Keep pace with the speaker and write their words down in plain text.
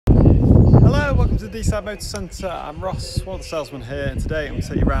to the D-Side Motor Centre. I'm Ross, one of the salesmen here, and today I'm going to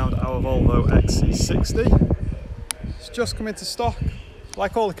take you around our Volvo XC60. It's just come into stock.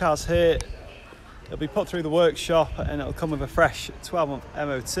 Like all the cars here, it'll be put through the workshop and it'll come with a fresh 12-month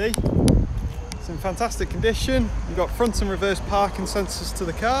MOT. It's in fantastic condition. You've got front and reverse parking sensors to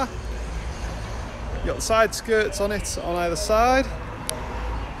the car. You've got the side skirts on it on either side.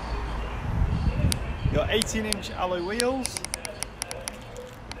 You've got 18-inch alloy wheels.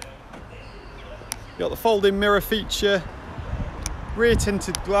 You've got the folding mirror feature, rear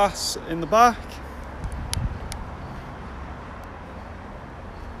tinted glass in the back.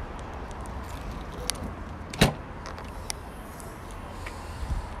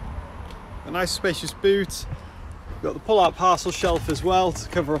 A nice spacious boot. You've got the pull-out parcel shelf as well to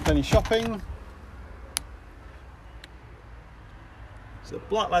cover up any shopping. It's a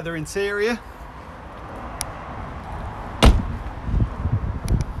black leather interior.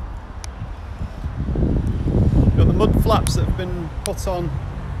 Got the mud flaps that have been put on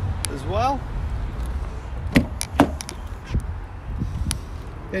as well.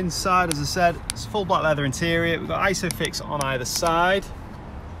 Inside, as I said, it's full black leather interior. We've got ISOFIX on either side.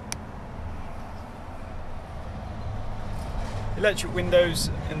 Electric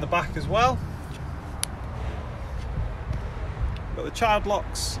windows in the back as well. Got the child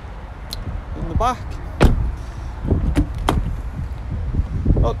locks in the back.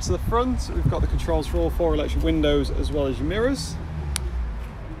 Up to the front, we've got the controls for all 4 electric windows as well as your mirrors.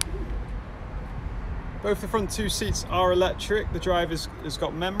 Both the front 2 seats are electric. The driver's has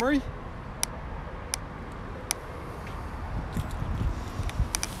got memory.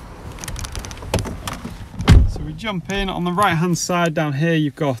 So we jump in. On the right hand side down here,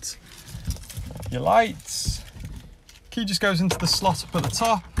 you've got your lights. Key just goes into the slot up at the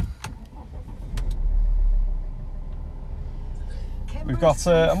top. We've got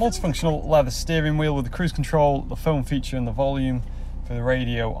a multifunctional leather steering wheel with the cruise control, the phone feature and the volume for the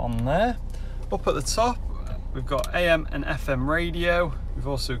radio on there. Up at the top, we've got AM and FM radio. We've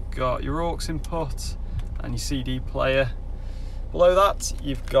also got your aux input and your CD player. Below that,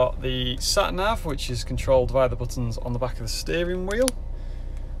 you've got the sat-nav, which is controlled via the buttons on the back of the steering wheel.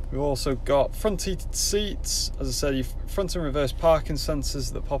 We've also got front heated seats. As I said, your front and reverse parking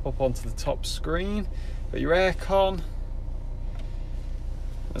sensors that pop up onto the top screen. Got your aircon.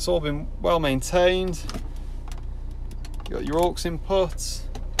 It's all been well maintained. You've got your aux input. It's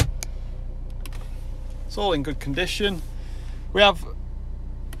all in good condition. We have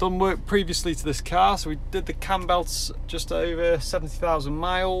done work previously to this car, so we did the cam belts just over 70,000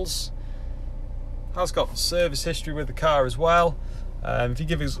 miles. Has got service history with the car as well. If you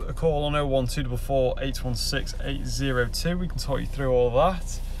give us a call on 01244 816 802, we can talk you through all of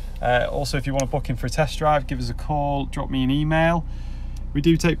that. Also, if you want to book in for a test drive, give us a call, drop me an email. We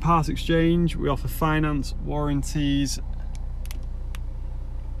do take part exchange, we offer finance, warranties,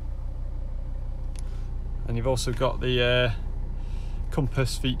 and you've also got the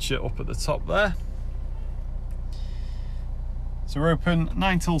compass feature up at the top there. So we're open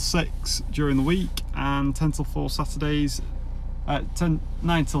 9 till 6 during the week and 10 till 4 Saturdays,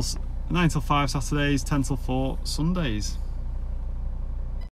 9 till 5 Saturdays, 10 till 4 Sundays.